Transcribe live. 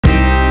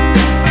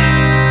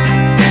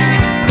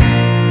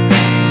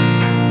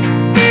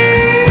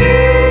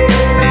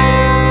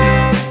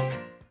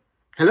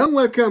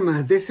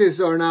welcome. This is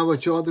Arunava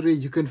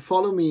Chaudhuri. You can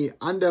follow me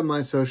under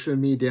my social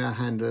media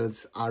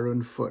handles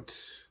arunfoot.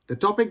 The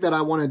topic that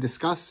I want to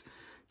discuss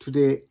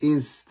today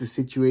is the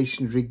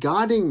situation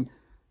regarding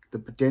the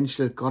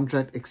potential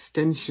contract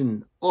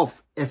extension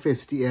of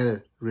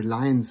FSDL,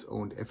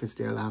 Reliance-owned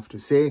FSDL, I have to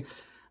say,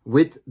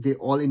 with the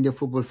All India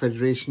Football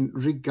Federation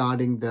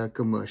regarding the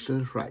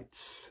commercial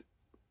rights.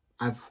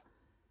 I've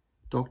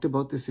talked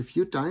about this a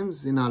few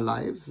times in our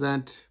lives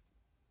that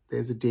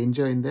there's a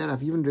danger in there.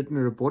 I've even written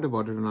a report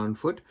about it on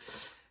Arunfoot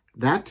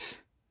that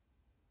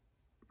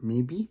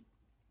maybe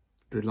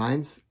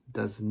Reliance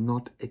does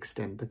not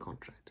extend the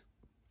contract.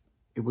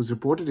 It was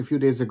reported a few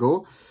days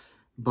ago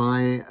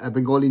by a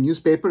Bengali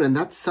newspaper, and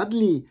that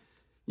suddenly,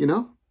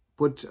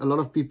 put a lot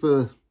of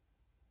people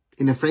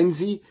in a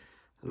frenzy.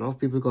 A lot of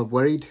people got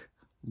worried.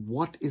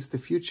 What is the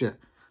future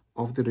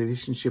of the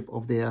relationship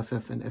of the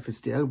AIFF and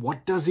FSDL?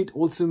 What does it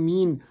also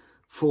mean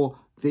for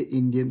the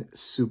Indian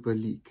Super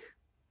League?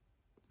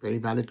 Very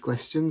valid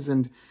questions.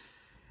 And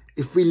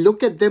if we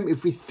look at them,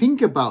 if we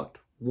think about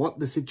what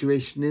the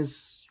situation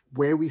is,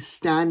 where we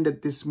stand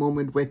at this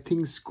moment, where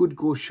things could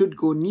go, should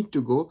go, need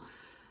to go,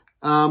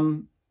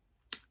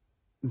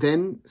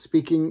 then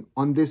speaking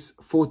on this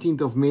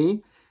 14th of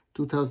May,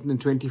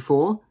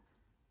 2024,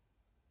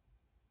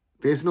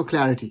 there's no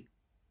clarity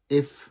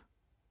if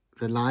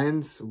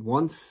Reliance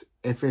wants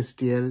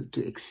FSDL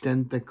to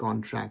extend the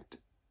contract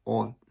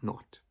or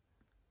not.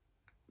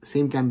 The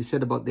same can be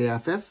said about the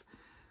AIFF.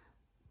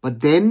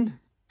 But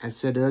then, as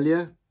said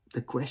earlier,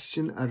 the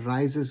question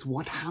arises,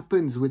 what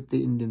happens with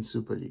the Indian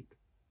Super League?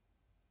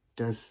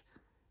 Does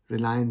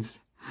Reliance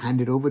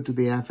hand it over to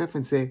the AIFF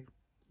and say,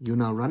 you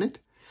now run it?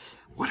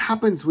 What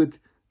happens with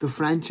the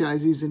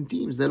franchisees and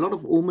teams? There are a lot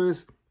of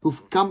owners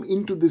who've come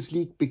into this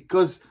league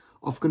because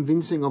of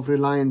convincing of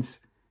Reliance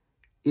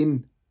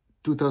in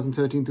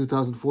 2013,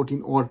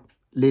 2014, or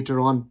later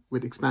on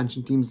with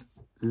expansion teams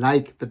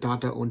like the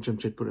Tata-owned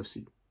Jamshedpur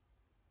FC.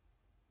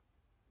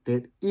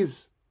 There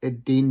is a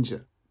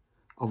danger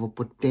of a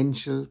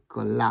potential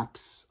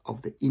collapse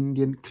of the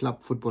Indian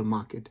club football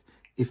market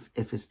if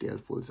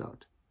FSDL pulls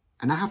out.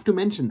 And I have to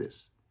mention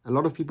this. A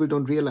lot of people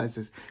don't realize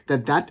this,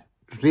 that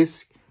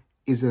risk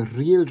is a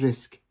real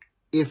risk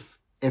if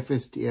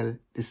FSDL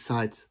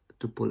decides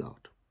to pull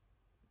out.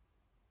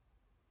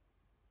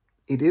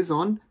 It is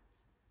on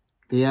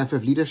the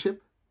AIFF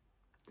leadership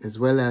as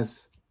well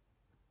as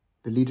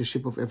the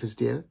leadership of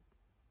FSDL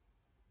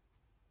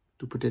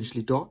to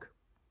potentially talk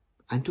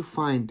and to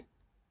find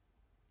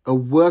a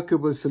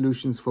workable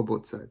solutions for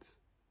both sides.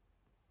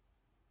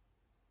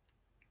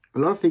 A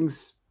lot of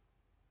things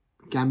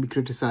can be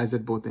criticized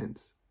at both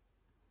ends.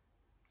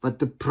 But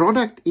the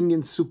product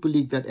Indian Super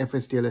League that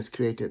FSDL has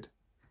created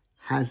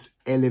has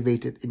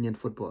elevated Indian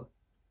football.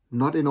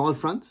 Not in all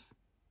fronts.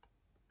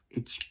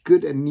 It's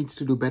good and needs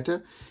to do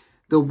better.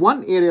 The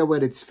one area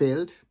where it's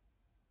failed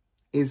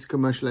is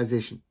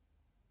commercialization.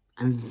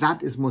 And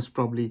that is most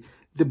probably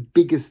the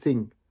biggest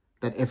thing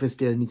that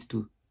FSDL needs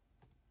to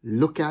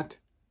look at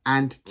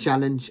and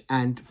challenge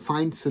and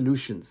find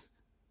solutions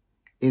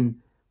in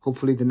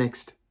hopefully the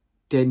next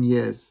 10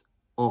 years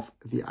of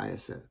the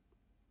ISL.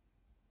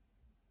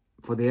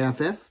 For the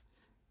AIFF,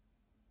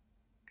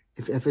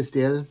 if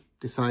FSDL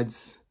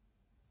decides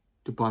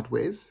to part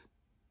ways,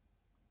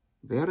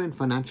 they are in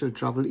financial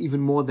trouble even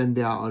more than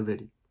they are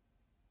already.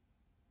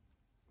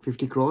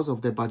 50 crores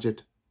of their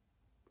budget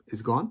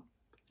is gone.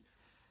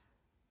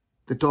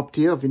 The top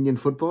tier of Indian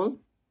football,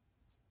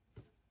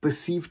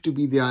 perceived to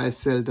be the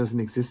ISL, doesn't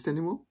exist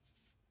anymore.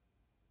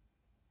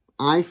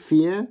 I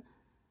fear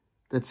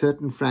that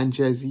certain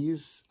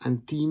franchisees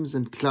and teams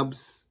and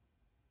clubs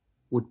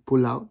would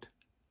pull out.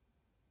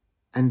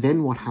 And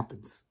then what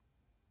happens?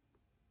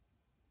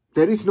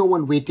 There is no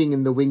one waiting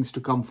in the wings to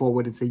come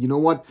forward and say, you know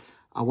what,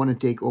 I want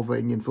to take over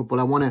Indian football.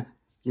 I want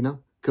to,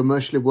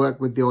 commercially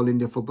work with the All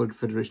India Football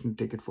Federation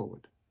to take it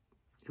forward.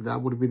 If that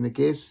would have been the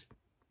case,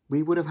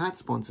 we would have had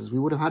sponsors. We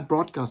would have had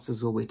broadcasters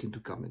who are waiting to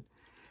come in.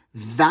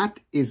 That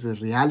is a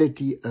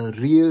reality, a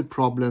real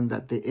problem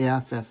that the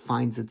AIFF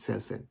finds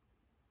itself in.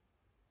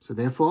 So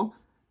therefore,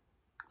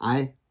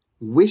 I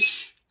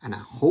wish and I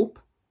hope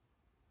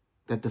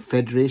that the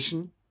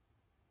Federation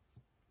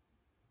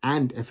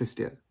and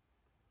FSDL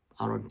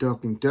are on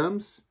talking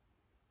terms,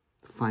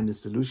 find a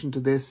solution to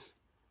this,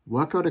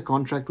 work out a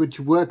contract which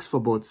works for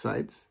both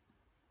sides.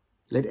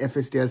 Let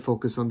FSDL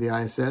focus on the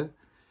ISL,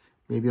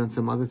 maybe on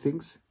some other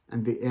things,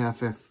 and the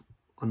AIFF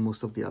on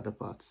most of the other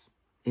parts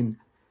in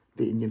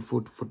the Indian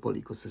football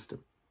ecosystem.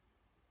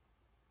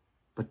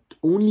 But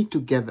only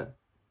together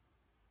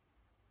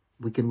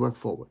we can work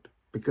forward.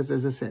 Because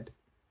as I said,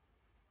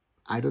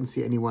 I don't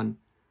see anyone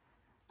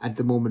at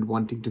the moment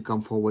wanting to come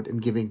forward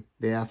and giving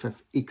the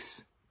AIFF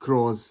X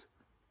crores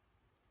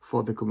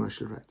for the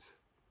commercial rights.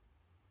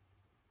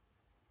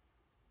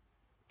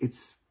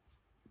 It's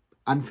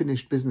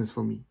unfinished business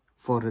for me,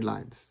 for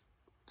Reliance.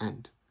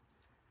 And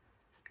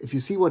if you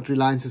see what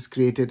Reliance has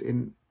created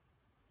in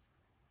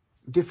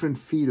different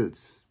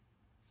fields,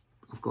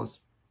 of course,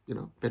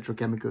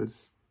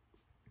 petrochemicals,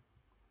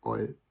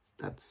 oil,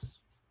 that's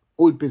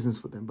old business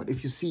for them. But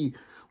if you see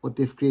what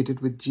they've created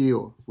with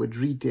Geo, with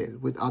retail,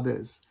 with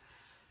others,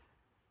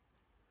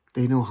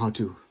 they know how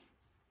to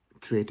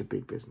create a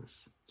big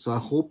business. So I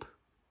hope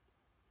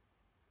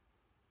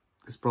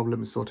this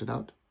problem is sorted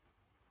out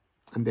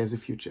and there's a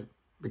future,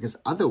 because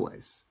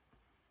otherwise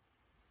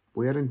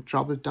we are in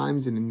troubled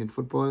times in Indian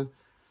football.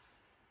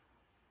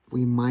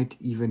 We might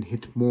even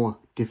hit more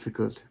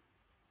difficult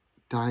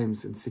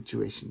times and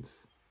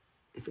situations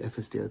if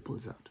FSDL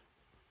pulls out.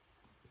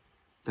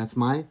 That's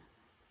my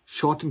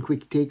short and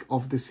quick take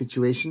of this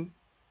situation.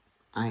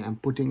 I am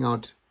putting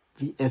out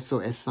the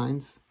SOS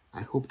signs.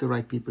 I hope the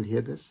right people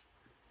hear this.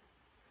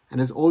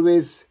 And as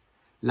always,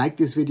 like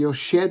this video,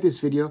 share this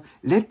video.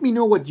 Let me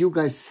know what you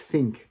guys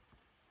think.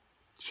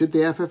 Should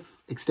the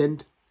AIFF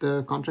extend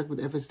the contract with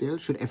FSDL?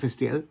 Should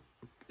FSDL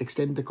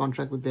extend the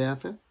contract with the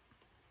AIFF?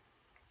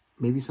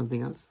 Maybe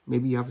something else.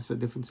 Maybe you have a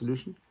different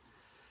solution.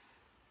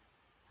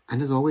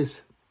 And as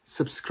always,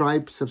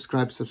 subscribe to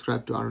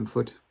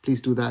Arunfoot.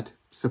 Please do that.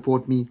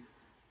 Support me.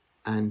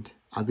 And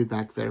I'll be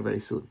back very, very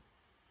soon.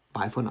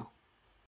 Bye for now.